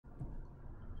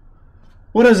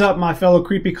What is up, my fellow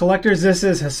creepy collectors? This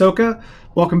is Hisoka.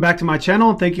 Welcome back to my channel,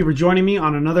 and thank you for joining me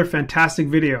on another fantastic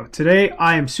video. Today,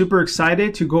 I am super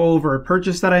excited to go over a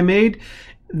purchase that I made.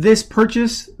 This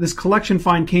collection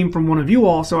find came from one of you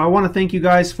all, so I want to thank you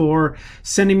guys for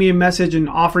sending me a message and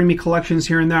offering me collections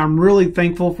here and there. I'm really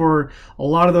thankful for a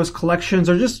lot of those collections,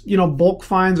 or just, bulk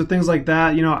finds or things like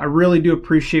that. I really do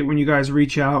appreciate when you guys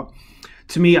reach out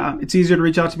to me. It's easier to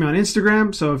reach out to me on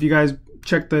Instagram, so if you guys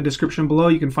check the description below,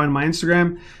 you can find my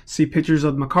Instagram, see pictures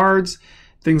of my cards,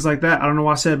 things like that. I don't know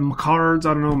why I said my cards.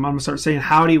 I don't know. I'm going to start saying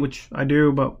howdy, which I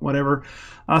do, but whatever.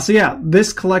 So yeah,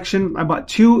 this collection, I bought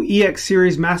two EX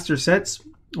series master sets.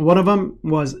 One of them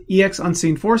was EX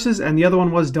Unseen Forces, and the other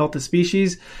one was Delta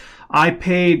Species. I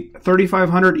paid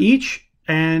 $3,500 each,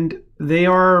 and they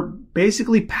are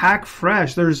basically pack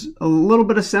fresh. There's a little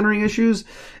bit of centering issues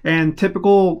and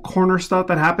typical corner stuff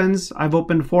that happens. I've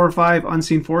opened 4 or 5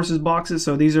 Unseen Forces boxes,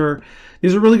 so these are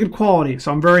really good quality.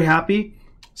 So I'm very happy.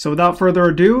 So without further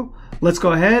ado, let's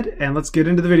go ahead and let's get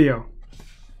into the video.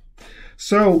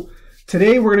 So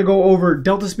today we're going to go over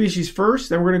Delta Species first,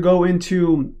 then we're going to go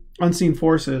into Unseen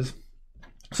Forces.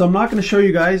 So I'm not going to show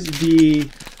you guys the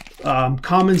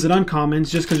commons and uncommons,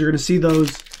 just because you're going to see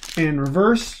those in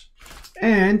reverse.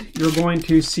 And you're going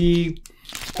to see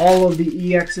all of the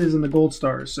EXs and the gold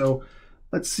stars. So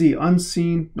let's see,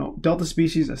 Delta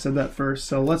Species, I said that first.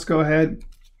 So let's go ahead.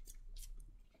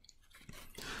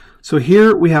 So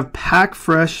here we have pack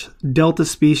fresh Delta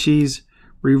Species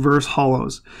reverse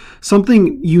holos.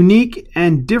 Something unique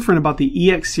and different about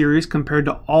the EX series compared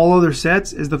to all other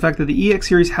sets is the fact that the EX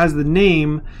series has the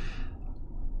name.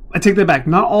 I take that back,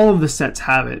 not all of the sets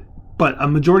have it, but a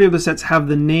majority of the sets have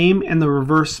the name and the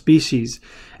reverse species.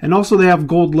 And also they have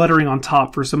gold lettering on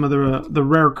top for some of the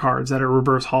rare cards that are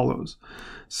reverse holos.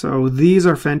 So these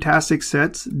are fantastic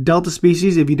sets. Delta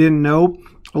Species, if you didn't know,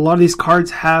 a lot of these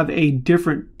cards have a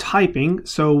different typing.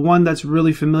 So one that's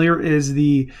really familiar is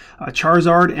the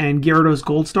Charizard and Gyarados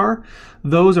Gold Star.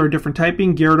 Those are different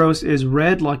typing. Gyarados is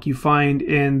red, like you find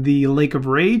in the Lake of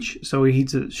Rage. So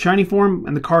he's a shiny form,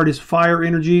 and the card is fire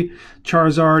energy.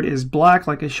 Charizard is black,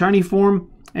 like a shiny form,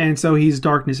 and so he's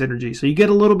darkness energy. So you get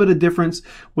a little bit of difference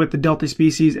with the Delta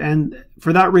Species, and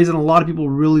for that reason, a lot of people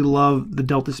really love the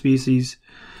Delta Species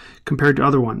compared to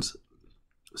other ones.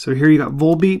 So here you got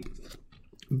Volbeat,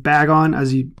 Bagon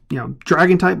as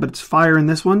dragon type, but it's fire in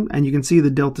this one, and you can see the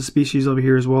Delta Species over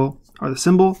here as well, or the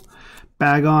symbol.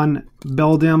 Bagon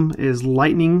Beldum is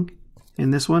lightning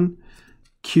in this one.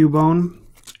 Cubone.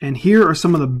 And here are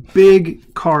some of the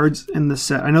big cards in the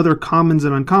set. I know they're commons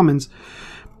and uncommons,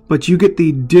 but you get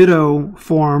the ditto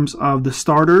forms of the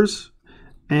starters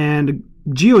and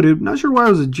Geodude. Not sure why it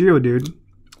was a Geodude,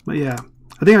 but yeah.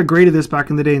 I think I graded this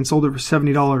back in the day and sold it for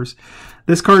 $70.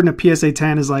 This card in a PSA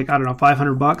 10 is like, I don't know,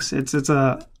 500 bucks. It's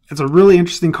a really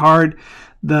interesting card.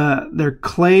 They're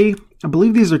clay. I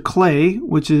believe these are clay,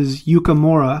 which is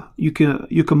Yukamori.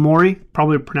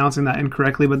 Probably pronouncing that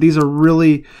incorrectly, but these are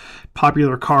really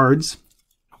popular cards.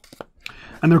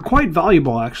 And they're quite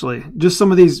valuable, actually. Just some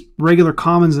of these regular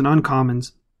commons and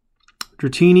uncommons.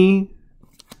 Dratini.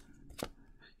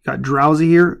 Got Drowsy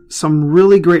here. Some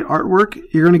really great artwork.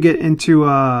 You're going to get into,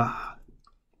 I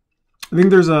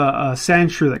think there's a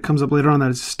Sandshrew that comes up later on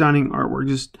that is stunning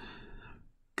artwork.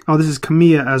 Oh, this is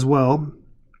Kamiya as well.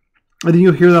 I think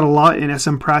you'll hear that a lot in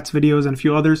SM Pratt's videos and a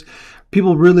few others.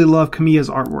 People really love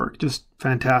Kamiya's artwork. Just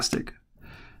fantastic.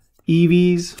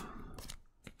 Eevees.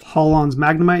 Holon's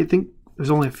Magnemite. I think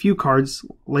there's only a few cards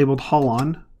labeled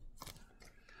Holon.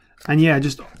 And yeah,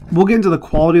 we'll get into the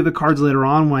quality of the cards later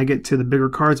on when I get to the bigger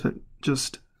cards, but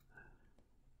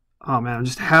oh man, I'm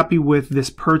just happy with this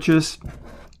purchase.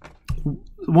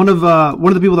 One of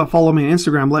the people that follow me on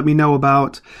Instagram let me know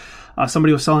about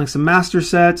somebody was selling some master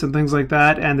sets and things like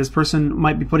that, and this person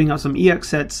might be putting out some EX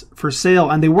sets for sale,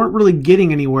 and they weren't really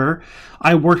getting anywhere.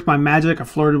 I worked my magic. I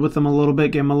flirted with them a little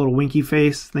bit, gave them a little winky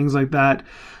face, things like that.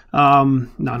 No,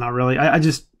 not really. I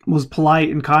just was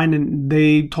polite and kind, and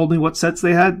they told me what sets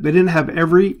they had. They didn't have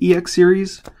every EX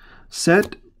series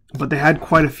set, but they had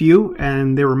quite a few,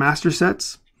 and they were master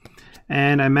sets.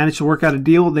 And I managed to work out a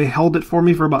deal. They held it for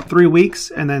me for about 3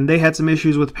 weeks, and then they had some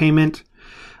issues with payment.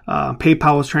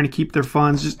 PayPal was trying to keep their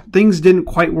funds. Just things didn't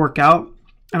quite work out,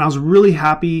 and I was really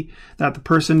happy that the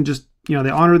person just, they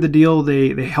honored the deal.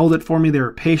 They held it for me. They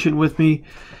were patient with me,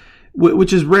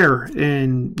 which is rare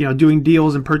in doing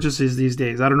deals and purchases these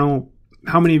days. I don't know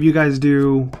how many of you guys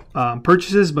do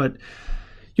purchases, but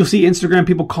you'll see Instagram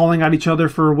people calling out each other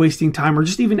for wasting time or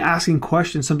just even asking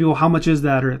questions. Some people, how much is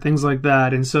that, or things like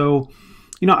that. And so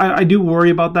you know, I do worry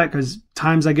about that because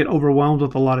times I get overwhelmed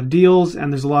with a lot of deals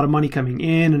and there's a lot of money coming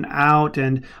in and out,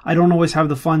 and I don't always have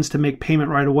the funds to make payment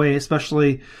right away,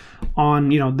 especially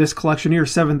on, you know, this collection here,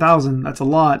 7,000. That's a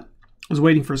lot. I was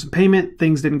waiting for some payment.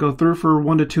 Things didn't go through for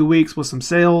 1 to 2 weeks with some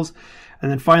sales. And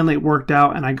then finally it worked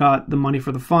out and I got the money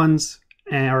for the funds,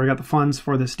 or I got the funds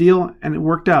for this deal, and it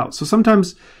worked out. So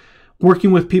sometimes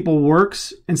working with people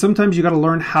works, and sometimes you got to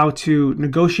learn how to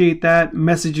negotiate that,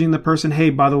 messaging the person, hey,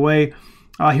 by the way,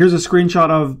 here's a screenshot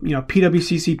of, you know,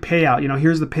 PWCC payout. You know,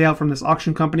 here's the payout from this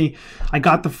auction company. I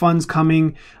got the funds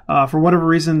coming. For whatever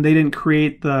reason, they didn't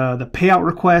create the payout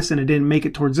request and it didn't make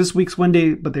it towards this week's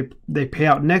Wednesday, but they pay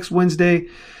out next Wednesday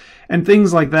and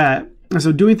things like that. And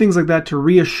so doing things like that to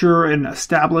reassure and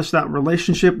establish that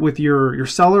relationship with your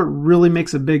seller really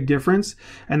makes a big difference.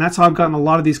 And that's how I've gotten a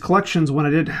lot of these collections when I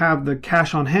didn't have the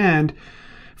cash on hand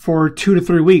for 2 to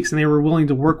 3 weeks and they were willing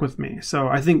to work with me. So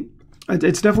I think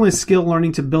it's definitely a skill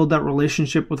learning to build that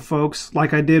relationship with folks,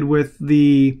 like I did with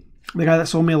the guy that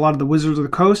sold me a lot of the Wizards of the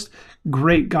Coast.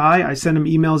 Great guy. I send him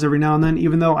emails every now and then,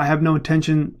 even though I have no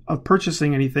intention of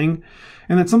purchasing anything.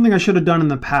 And that's something I should have done in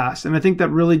the past. And I think that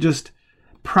really just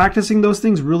practicing those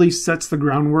things really sets the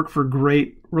groundwork for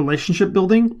great relationship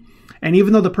building. And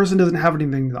even though the person doesn't have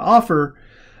anything to offer,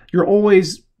 you're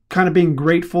always kind of being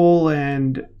grateful,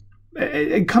 and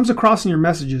it comes across in your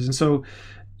messages. And so,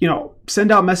 you know,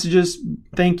 send out messages.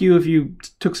 Thank you if you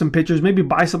took some pictures. Maybe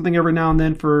buy something every now and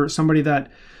then for somebody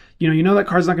that, you know that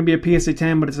card's not going to be a PSA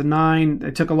 10, but it's a 9.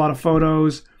 They took a lot of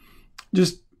photos.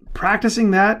 Just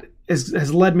practicing that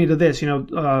has led me to this. You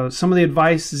know, some of the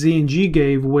advice Z and G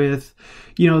gave with,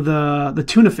 you know, the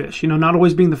tuna fish, you know, not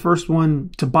always being the first one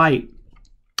to bite.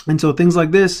 And so things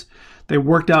like this, they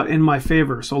worked out in my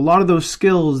favor. So a lot of those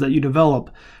skills that you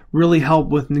develop really help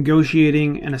with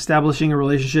negotiating and establishing a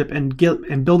relationship and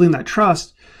building that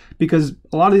trust, because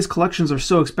a lot of these collections are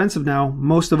so expensive now,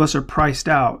 most of us are priced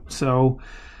out. So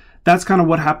that's kind of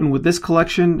what happened with this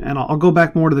collection, and I'll go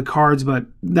back more to the cards, but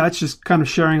that's just kind of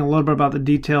sharing a little bit about the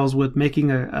details with making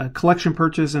a collection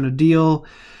purchase and a deal,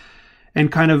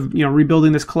 and kind of, you know,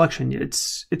 rebuilding this collection.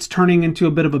 It's turning into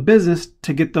a bit of a business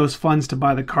to get those funds to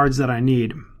buy the cards that I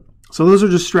need. So those are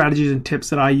just strategies and tips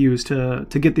that I use to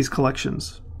get these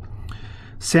collections.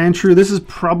 Sandshrew, this is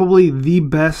probably the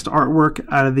best artwork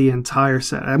out of the entire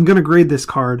set. I'm going to grade this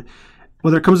card.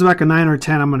 Whether it comes back a 9 or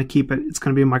 10, I'm going to keep it. It's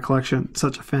going to be in my collection. It's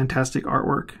such a fantastic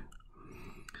artwork.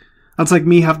 That's like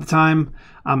me half the time.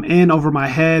 I'm in over my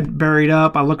head, buried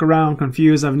up. I look around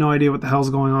confused. I have no idea what the hell's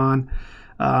going on.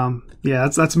 Yeah,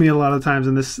 that's me a lot of times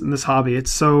in this hobby.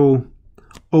 It's so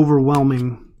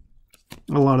overwhelming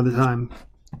a lot of the time,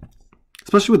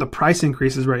 especially with the price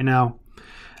increases right now.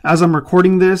 As I'm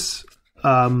recording this,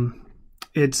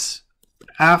 it's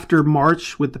after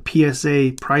March with the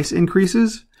PSA price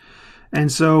increases. And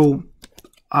so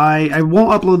I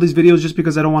won't upload these videos just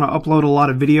because I don't want to upload a lot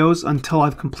of videos until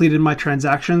I've completed my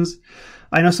transactions.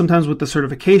 I know sometimes with the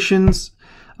certifications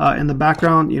in the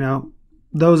background, you know,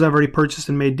 those I've already purchased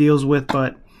and made deals with,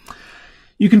 but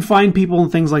you can find people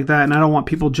and things like that, and I don't want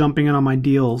people jumping in on my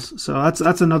deals. So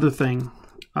that's another thing.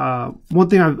 One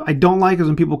thing I don't like is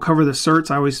when people cover the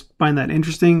certs. I always find that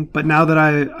interesting, but now that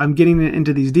I'm getting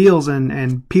into these deals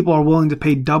and people are willing to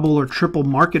pay double or triple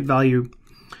market value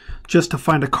just to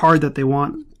find a card that they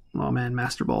want, oh man,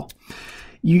 Master Ball.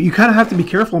 You kind of have to be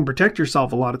careful and protect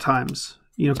yourself a lot of times.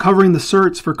 You know, covering the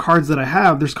certs for cards that I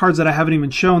have, there's cards that I haven't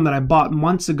even shown that I bought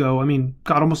months ago. I mean,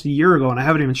 God, almost a year ago, and I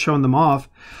haven't even shown them off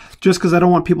just because I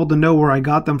don't want people to know where I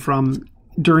got them from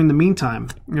during the meantime.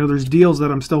 You know, there's deals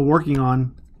that I'm still working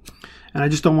on, and I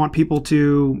just don't want people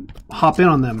to hop in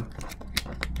on them.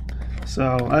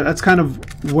 So that's kind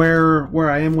of where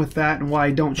I am with that, and why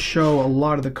I don't show a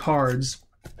lot of the cards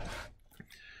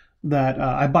that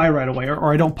I buy right away,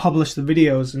 or I don't publish the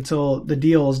videos until the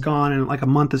deal is gone and like a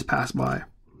month has passed by.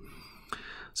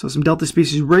 So some Delta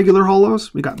Species regular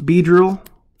holos. We got Beedrill,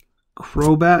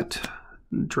 Crobat,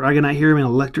 Dragonite here, I mean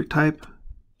electric type,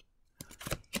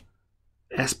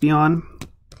 Espeon,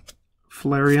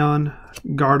 Flareon,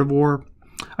 Gardevoir.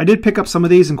 I did pick up some of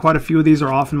these, and quite a few of these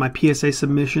are off in my PSA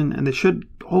submission, and they should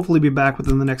hopefully be back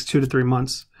within the next 2 to 3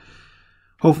 months.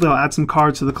 Hopefully I'll add some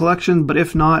cards to the collection, but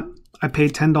if not, I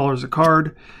paid $10 a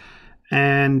card,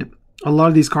 and a lot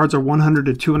of these cards are $100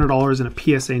 to $200 in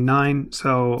a PSA 9,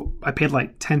 so I paid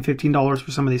like $10, $15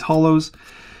 for some of these holos.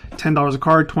 $10 a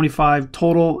card, $25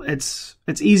 total. It's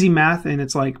easy math, and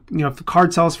it's like, you know, if the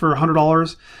card sells for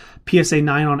 $100, PSA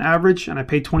 9 on average, and I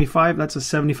paid $25, that's a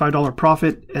 $75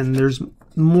 profit, and there's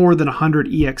more than 100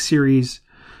 EX series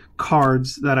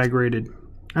cards that I graded.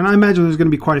 And I imagine there's going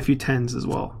to be quite a few 10s as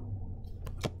well.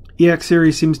 EX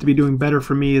series seems to be doing better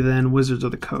for me than Wizards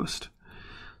of the Coast.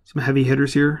 Some heavy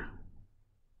hitters here.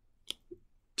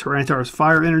 Tyranitar's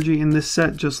Fire Energy in this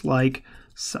set, just like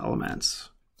Salamence.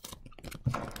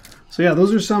 So yeah,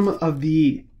 those are some of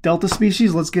the Delta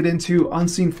species. Let's get into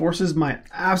Unseen Forces, my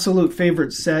absolute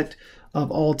favorite set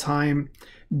of all time.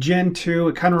 Gen 2,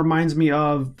 it kind of reminds me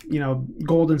of,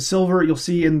 gold and silver. You'll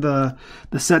see in the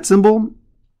set symbol.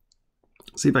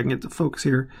 Let's see if I can get the focus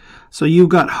here. So you've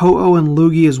got Ho-Oh and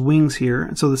Lugia's wings here.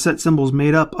 And so the set symbol is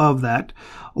made up of that.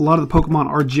 A lot of the Pokemon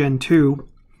are Gen 2.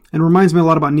 And it reminds me a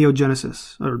lot about Neo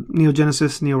Genesis.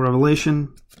 Neo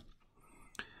Revelation.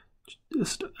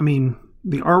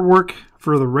 The artwork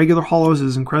for the regular holos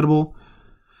is incredible.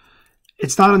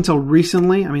 It's not until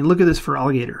recently. Look at this for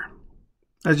Alligator.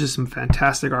 That's just some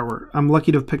fantastic artwork. I'm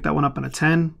lucky to have picked that one up in a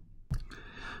 10.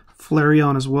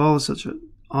 Flareon as well is such an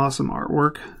awesome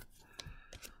artwork.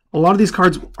 A lot of these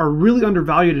cards are really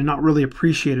undervalued and not really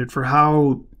appreciated for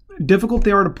how difficult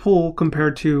they are to pull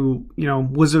compared to,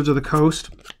 Wizards of the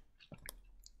Coast.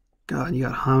 God, you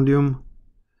got Houndoom.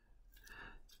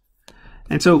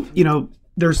 And so,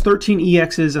 there's 13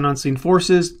 EXs and Unseen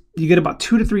Forces. You get about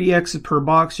 2 to 3 EXs per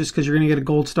box just because you're going to get a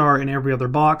gold star in every other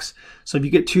box. So if you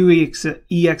get 2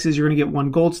 EXs, you're going to get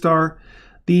 1 gold star.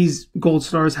 These gold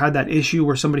stars had that issue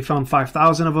where somebody found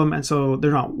 5,000 of them, and so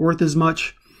they're not worth as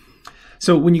much.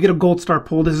 So when you get a gold star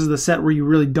pull, this is the set where you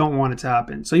really don't want it to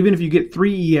happen. So even if you get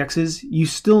 3 EXs, you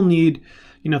still need,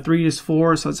 3 is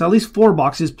 4. So it's at least 4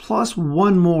 boxes plus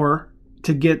 1 more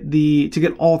to get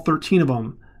all 13 of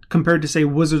them. Compared to, say,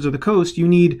 Wizards of the Coast, you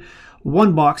need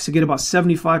 1 box to get about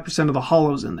 75% of the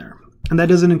holos in there. And that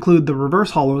doesn't include the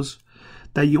reverse holos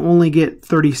that you only get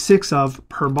 36 of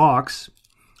per box.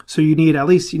 So you need at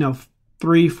least,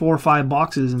 3, 4, 5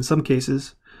 boxes in some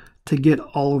cases to get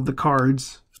all of the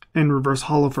cards in reverse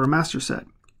holo for a master set.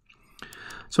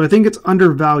 So I think it's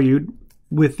undervalued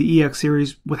with the EX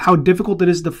series, with how difficult it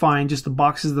is to find just the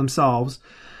boxes themselves,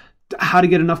 how to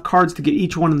get enough cards to get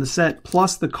each one in the set,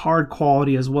 plus the card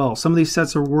quality as well. Some of these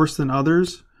sets are worse than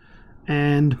others,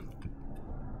 and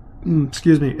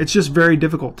it's just very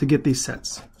difficult to get these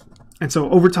sets. And so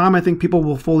over time, I think people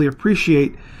will fully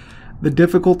appreciate the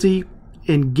difficulty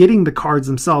in getting the cards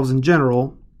themselves in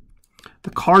general,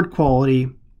 the card quality,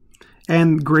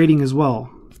 and grading as well.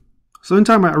 So in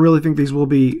time, I really think these will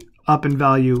be up in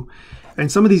value. And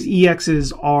some of these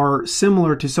EXs are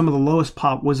similar to some of the lowest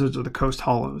pop Wizards of the Coast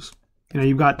holos.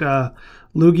 You've got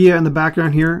Lugia in the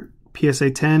background here,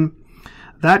 PSA 10.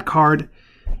 That card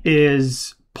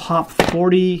is pop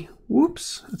 40.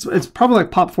 Whoops. It's probably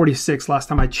like pop 46 last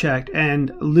time I checked.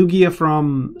 And Lugia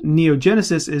from Neo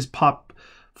Genesis is pop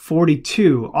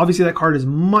 42. Obviously, that card is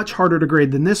much harder to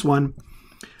grade than this one.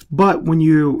 But when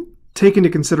you take into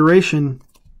consideration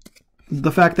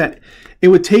the fact that it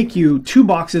would take you 2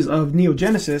 boxes of Neo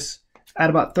Genesis at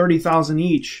about 30,000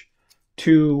 each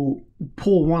to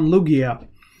pull 1 Lugia,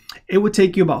 it would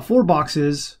take you about 4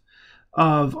 boxes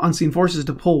of Unseen Forces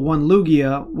to pull 1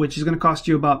 Lugia, which is going to cost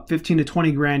you about 15 to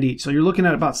 20 grand each. So you're looking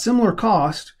at about similar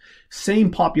cost, same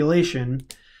population.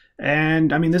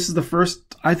 And this is the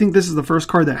first, I think this is the first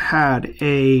card that had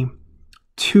a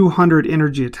 200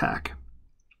 energy attack.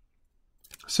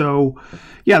 So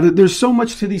yeah, there's so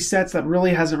much to these sets that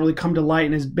really hasn't really come to light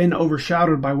and has been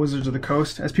overshadowed by Wizards of the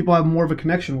Coast as people have more of a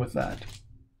connection with that.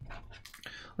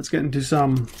 Let's get into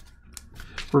some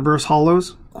reverse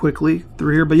holos quickly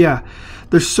through here. But yeah,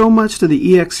 there's so much to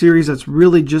the EX series that's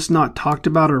really just not talked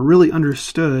about or really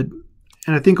understood.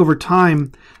 And I think over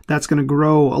time, that's going to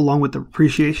grow along with the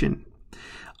appreciation.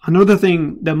 Another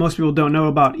thing that most people don't know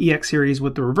about EX series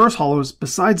with the reverse holos,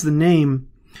 besides the name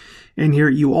in here,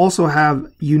 you also have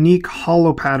unique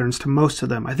holo patterns to most of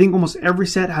them. I think almost every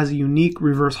set has a unique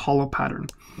reverse holo pattern.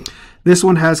 This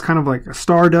one has kind of like a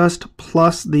Stardust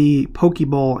plus the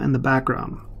Pokeball in the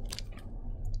background.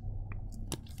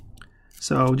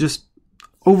 So just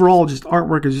overall, just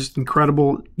artwork is just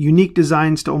incredible. Unique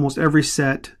designs to almost every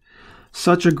set.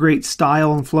 Such a great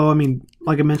style and flow.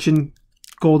 Like I mentioned,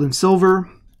 gold and silver.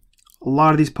 A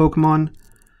lot of these Pokemon.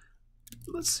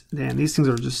 Damn, these things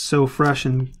are just so fresh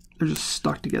and they're just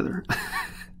stuck together.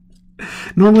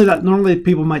 Normally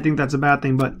people might think that's a bad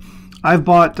thing, but I've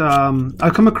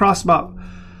come across about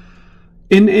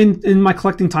in my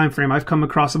collecting time frame, I've come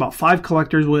across about 5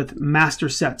 collectors with master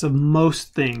sets of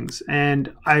most things,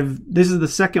 and this is the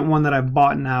second one that I've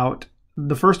bought out.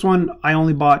 The first one I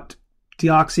only bought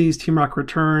Deoxys, Team Rock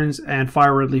Returns, and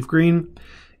Fire Red Leaf Green.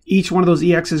 Each one of those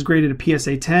EX is graded a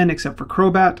PSA 10 except for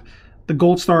Crobat. The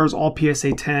gold star is all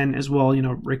PSA 10 as well.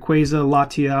 Rayquaza,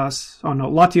 Latias. Oh no,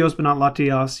 Latios, but not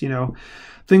Latias.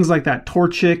 Things like that.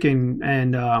 Torchic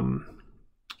and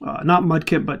not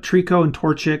Mudkip, but Trico and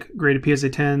Torchic, graded PSA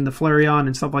 10, the Flareon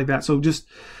and stuff like that. So just,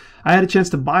 I had a chance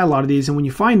to buy a lot of these, and when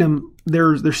you find them,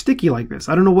 they're sticky like this.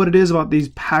 I don't know what it is about these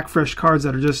pack fresh cards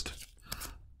that are just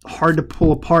hard to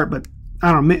pull apart, but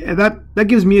I don't know, that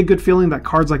gives me a good feeling that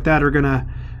cards like that are gonna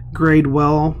grade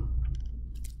well,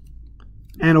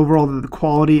 and overall the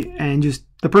quality, and just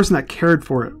the person that cared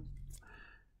for it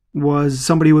was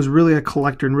somebody who was really a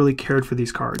collector and really cared for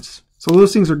these cards. So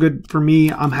those things are good for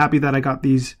me. I'm happy that I got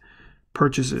these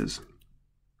purchases.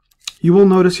 You will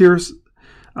notice here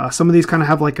some of these kind of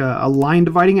have like a line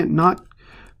dividing it, not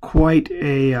quite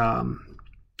a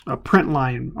print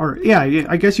line, or yeah,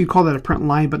 I guess you'd call that a print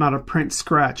line, but not a print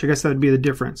scratch. I guess that would be the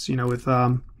difference. You know, with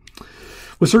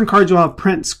certain cards you'll have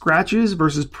print scratches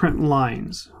versus print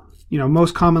lines. You know,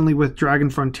 most commonly with Dragon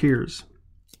Frontiers.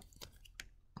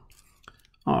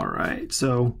 All right,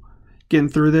 so getting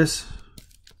through this.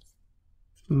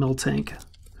 Miltank.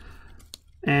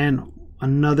 And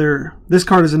this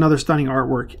card is another stunning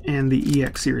artwork in the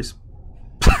EX series.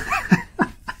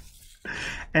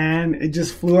 And it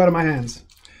just flew out of my hands.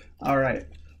 All right,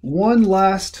 one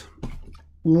last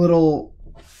little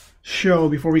show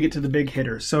before we get to the big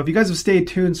hitters. So if you guys have stayed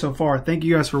tuned so far, thank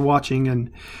you guys for watching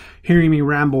and hearing me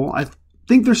ramble. I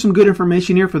think there's some good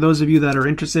information here for those of you that are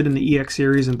interested in the EX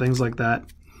series and things like that.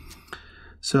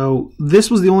 So this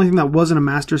was the only thing that wasn't a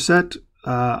master set.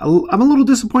 I'm a little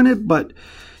disappointed, but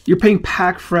you're paying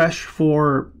pack fresh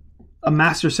for a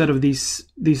master set of these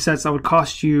sets that would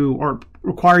cost you or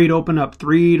require you to open up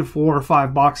 3 to 4 or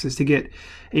 5 boxes to get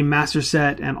a master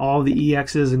set and all the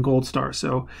EXs and gold stars.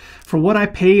 So for what I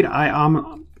paid, I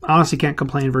honestly can't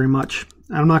complain very much.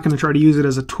 I'm not going to try to use it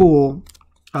as a tool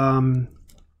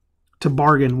to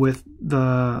bargain with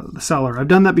the seller. I've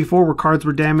done that before where cards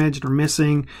were damaged or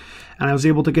missing, and I was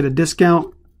able to get a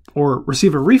discount or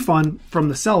receive a refund from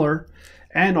the seller,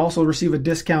 and also receive a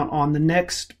discount on the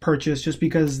next purchase just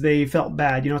because they felt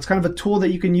bad. You know, it's kind of a tool that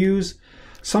you can use.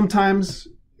 Sometimes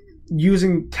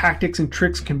using tactics and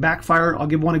tricks can backfire. I'll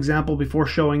give one example before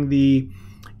showing the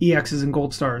EXs and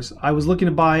gold stars. I was looking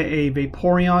to buy a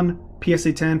Vaporeon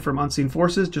PSA 10 from Unseen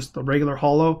Forces, just the regular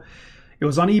holo. It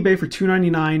was on eBay for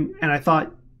 $299, and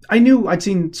I knew I'd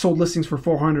seen sold listings for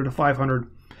 $400 to $500,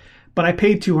 but I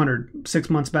paid $200 6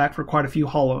 months back for quite a few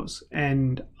holos,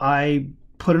 and I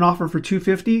put an offer for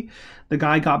 $250. The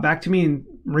guy got back to me and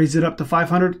raised it up to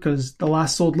 $500 because the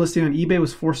last sold listing on eBay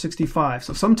was $465.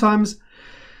 So sometimes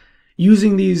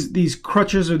using these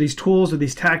crutches or these tools or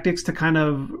these tactics to kind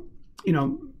of, you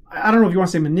know, I don't know if you want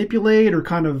to say manipulate or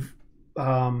kind of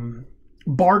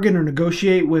bargain or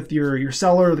negotiate with your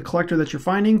seller or the collector that you're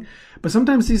finding, but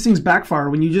sometimes these things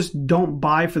backfire when you just don't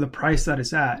buy for the price that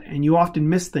it's at, and you often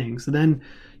miss things. So then,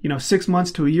 you know, 6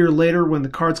 months to a year later, when the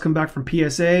cards come back from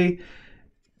PSA,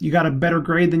 you got a better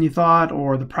grade than you thought,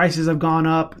 or the prices have gone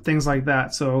up, things like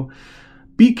that. So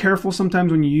be careful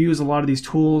sometimes when you use a lot of these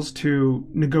tools to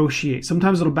negotiate.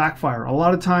 Sometimes it'll backfire. A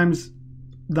lot of times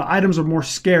the items are more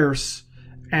scarce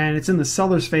and it's in the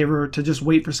seller's favor to just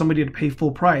wait for somebody to pay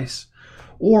full price.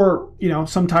 Or, you know,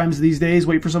 sometimes these days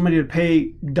wait for somebody to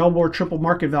pay double or triple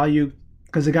market value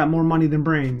because they got more money than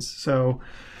brains. So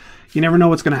you never know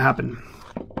what's going to happen.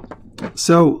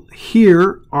 So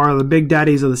here are the big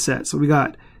daddies of the set. So we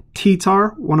got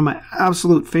T-Tar, one of my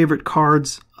absolute favorite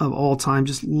cards of all time.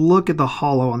 Just look at the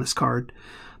holo on this card.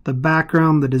 The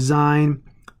background, the design,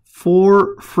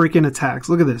 4 freaking attacks.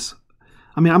 Look at this.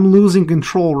 I mean, I'm losing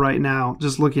control right now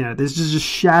just looking at it. This is just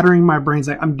shattering my brains.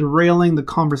 Like, I'm derailing the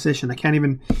conversation. I can't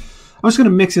even... I'm just going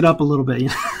to mix it up a little bit. You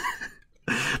know?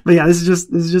 But yeah, this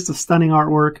is just a stunning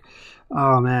artwork.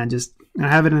 Oh man, I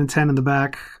have it in a 10 in the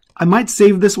back. I might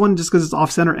save this one just because it's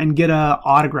off center and get a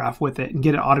autograph with it and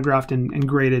get it autographed and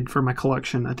graded for my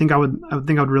collection. I think I would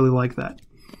really like that.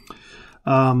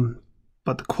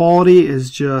 But the quality is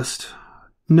just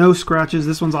no scratches.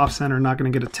 This one's off center, not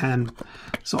going to get a 10.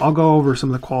 So I'll go over some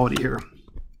of the quality here.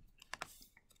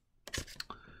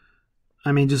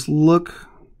 I mean, just look.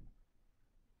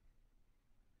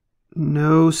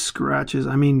 No scratches.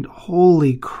 I mean,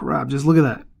 holy crap. Just look at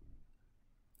that.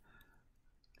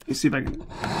 Let me see if I can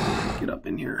get up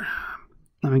in here.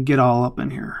 Let me get all up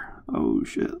in here. Oh,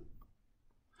 shit.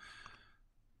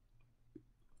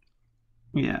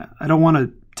 Yeah, I don't want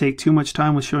to take too much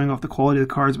time with showing off the quality of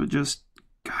the cards, but just,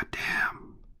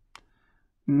 goddamn.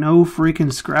 No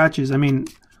freaking scratches. I mean,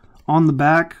 on the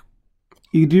back,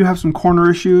 you do have some corner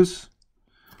issues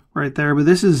right there, but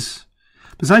this is,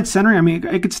 besides centering, I mean,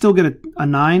 it could still get a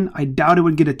 9. I doubt it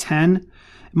would get a 10. It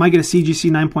might get a CGC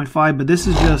 9.5, but this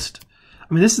is just,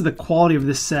 I mean, this is the quality of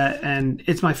this set, and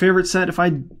it's my favorite set. If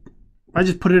I I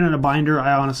just put it in a binder,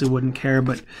 I honestly wouldn't care,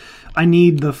 but I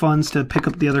need the funds to pick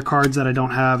up the other cards that I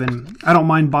don't have, and I don't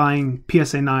mind buying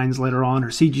PSA 9s later on or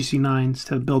CGC 9s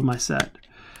to build my set.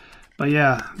 But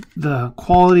yeah, the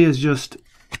quality is just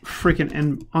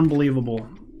freaking unbelievable.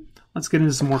 Let's get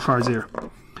into some more cards here.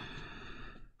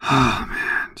 Oh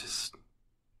man,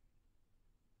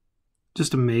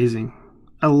 just amazing.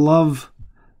 I love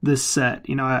this set.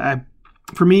 You know, I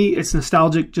for me it's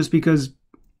nostalgic just because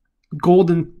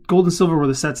gold and silver were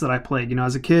the sets that I played. You know,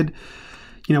 as a kid,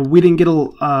 you know, we didn't get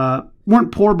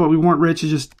weren't poor, but we weren't rich.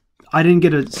 It's just I didn't get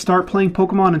to start playing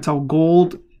Pokemon until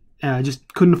gold. I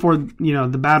just couldn't afford, you know,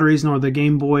 the batteries nor the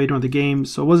Game Boy nor the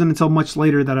games. So it wasn't until much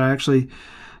later that I actually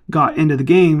got into the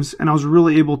games, and I was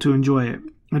really able to enjoy it.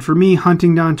 And for me,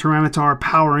 hunting down Tyranitar,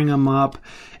 powering him up,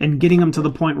 and getting him to the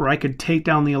point where I could take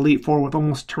down the Elite Four with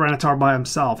almost Tyranitar by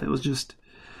himself, it was just,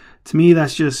 to me,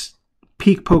 that's just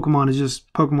peak Pokemon. Is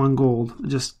just Pokemon Gold.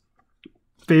 Just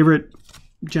favorite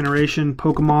generation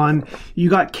Pokemon. You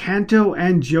got Kanto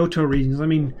and Johto regions. I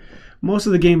mean, most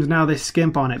of the games now, they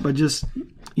skimp on it, but just,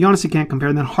 you honestly can't compare.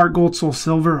 And then Heart Gold, Soul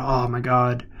Silver, oh my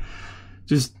god.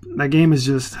 Just, that game is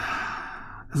just,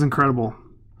 it's incredible.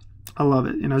 I love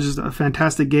it. You know, it's just a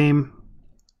fantastic game.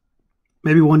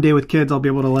 Maybe one day with kids, I'll be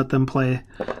able to let them play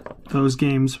those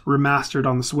games remastered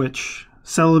on the Switch.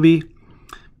 Celebi,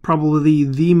 probably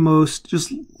the most,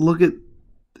 just look at,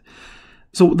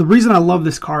 so the reason I love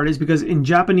this card is because in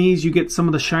Japanese, you get some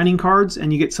of the shining cards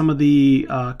and you get some of the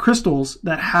crystals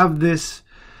that have this,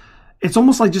 it's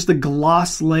almost like just a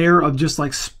gloss layer of just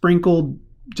like sprinkled,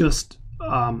 just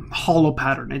hollow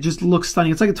pattern. It just looks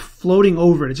stunning. It's like it's floating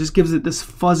over it. It just gives it this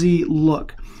fuzzy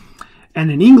look.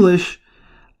 And in English,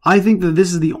 I think that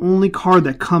this is the only card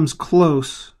that comes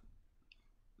close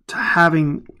to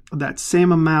having that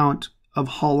same amount of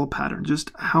hollow pattern.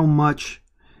 Just how much.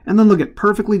 And then look at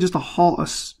perfectly just a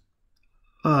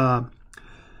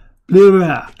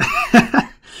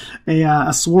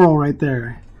a swirl right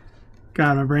there.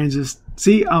 God, my brain's just,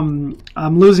 see, I'm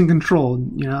losing control.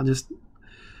 You know, just,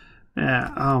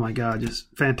 yeah, oh my god, just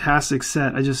fantastic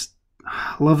set. I just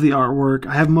love the artwork.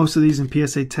 I have most of these in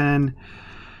PSA 10.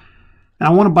 And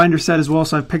I want a binder set as well,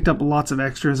 so I've picked up lots of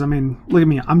extras. I mean, look at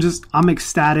me. I'm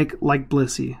ecstatic like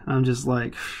Blissey. I'm just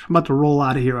like, I'm about to roll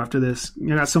out of here after this.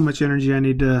 I got so much energy I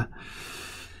need to,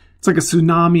 it's like a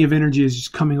tsunami of energy is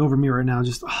just coming over me right now.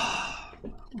 Just,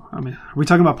 I mean, are we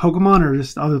talking about Pokemon or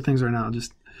just other things right now?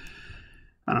 Just,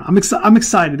 I don't know. I'm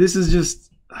excited. This is just,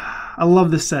 I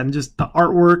love this set and just the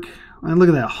artwork. And look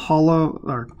at that hollow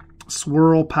or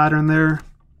swirl pattern there.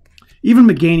 Even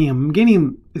Meganium.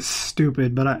 Meganium is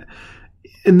stupid, but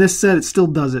in this set it still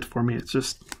does it for me. It's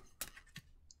just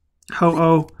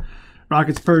Ho-Oh,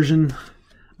 Rocket's Persian.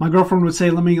 My girlfriend would say,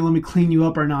 let me clean you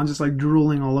up right now. I'm just like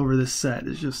drooling all over this set.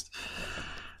 It's just,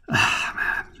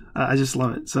 man, I just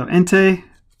love it. So Entei,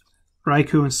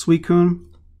 Raikou, and Suicune.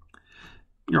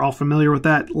 You're all familiar with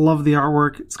that. Love the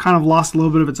artwork. It's kind of lost a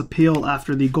little bit of its appeal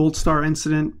after the Gold Star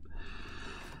incident.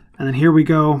 And then here we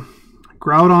go.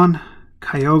 Groudon,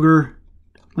 Kyogre.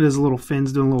 Look at his little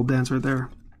fins doing a little dance right there.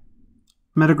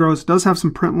 Metagross does have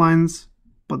some print lines,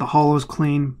 but the hollow is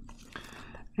clean.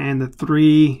 And the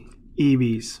 3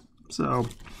 Eevees. So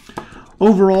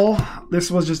overall, this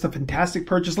was just a fantastic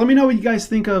purchase. Let me know what you guys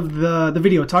think of the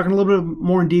video. Talking a little bit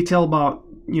more in detail about,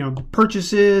 you know,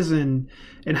 purchases and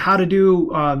how to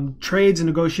do trades and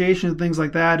negotiations and things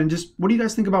like that. And just what do you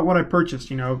guys think about what I purchased,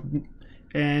 you know?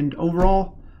 And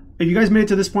overall, if you guys made it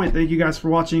to this point, thank you guys for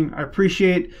watching. I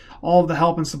appreciate all of the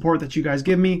help and support that you guys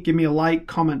give me. Give me a like,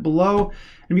 comment below.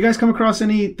 And if you guys come across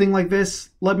anything like this,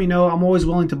 let me know. I'm always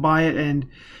willing to buy it and,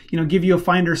 you know, give you a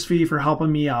finder's fee for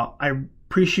helping me out. I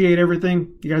appreciate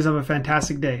everything. You guys have a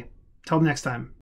fantastic day. Till next time.